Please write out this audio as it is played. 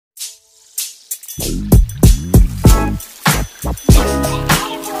How's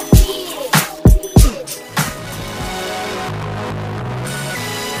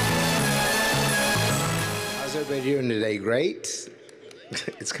everybody doing today? Great.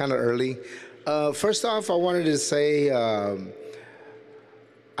 It's kind of early. First off, I wanted to say I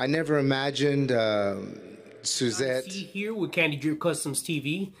never imagined Suzette. See here with Candy Drip Kustomz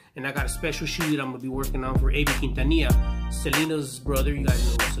TV, and I got a special shoe that I'm gonna be working on for AB Quintanilla, Selena's brother. You guys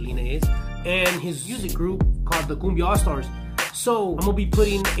know who Selena is, and his music group called the Kumbia Allstarz. So I'm gonna be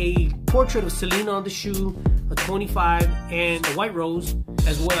putting a portrait of Selena on the shoe, a 25, and a white rose,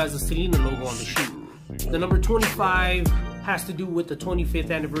 as well as the Selena logo on the shoe. The number 25 has to do with the 25th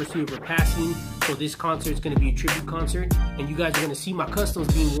anniversary of her passing. So this concert is going to be a tribute concert, and you guys are going to see my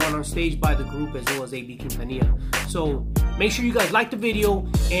Kustomz being worn on stage by the group as well as AB Quintanilla. So make sure you guys like the video,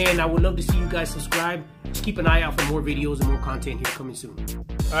 and I would love to see you guys subscribe. Just keep an eye out for more videos and more content here coming soon.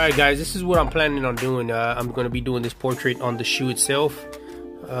 Alright guys, this is what I'm planning on doing. I'm going to be doing this portrait on the shoe itself.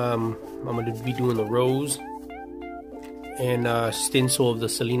 I'm going to be doing the rose and stencil of the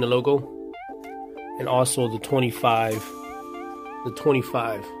Selena logo, and also the 25. The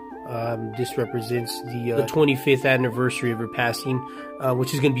 25. This represents the 25th anniversary of her passing,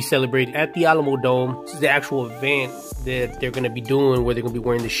 which is going to be celebrated at the Alamo Dome. This is the actual event that they're going to be doing, where they're going to be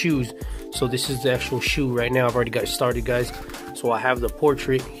wearing the shoes. So this is the actual shoe right now. I've already got it started, guys. So I have the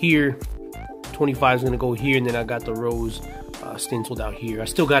portrait here. 25 is going to go here, and then I got the rose stenciled out here. I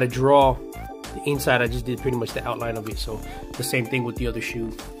still got to draw the inside. I just did pretty much the outline of it. So the same thing with the other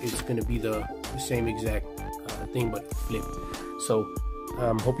shoe. It's going to be the same exact thing, but flipped. So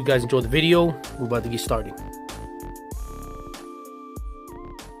hope you guys enjoyed the video. We're about to get started.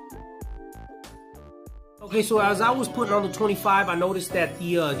 Okay, so as I was putting on the 25, I noticed that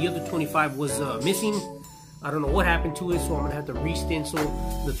the other 25 was missing. I don't know what happened to it, so I'm gonna have to re-stencil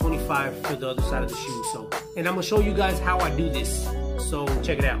the 25 for the other side of the shoe. So, and I'm gonna show you guys how I do this. So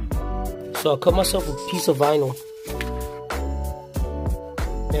check it out. So I cut myself a piece of vinyl,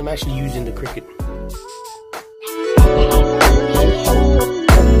 and I'm actually using the Cricut.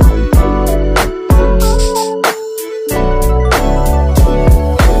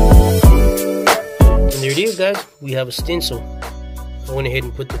 There it is, guys. We have a stencil. I went ahead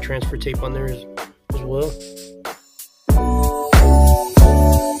and put the transfer tape on there as well.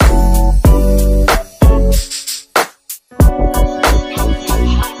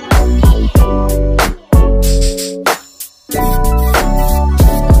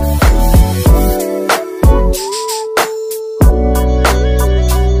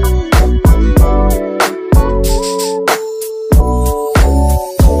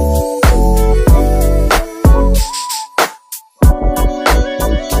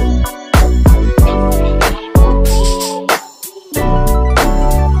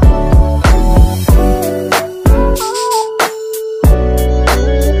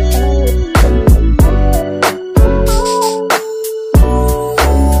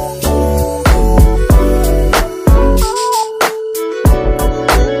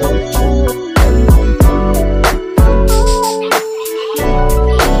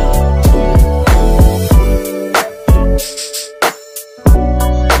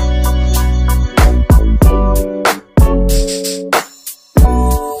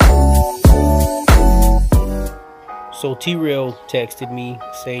 So T-Rail texted me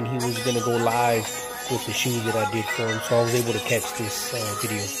saying he was going to go live with the shoes that I did for him, so I was able to catch this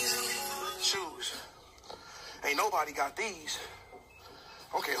video. Shoes. Ain't nobody got these.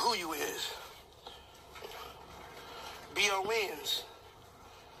 I don't care who you is. B.O.N.'s.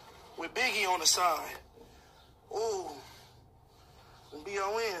 With Biggie on the side. Ooh.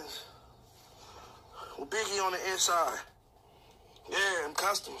 B.O.N.'s. With Biggie on the inside. Yeah, them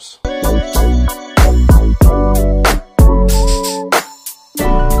Kustomz.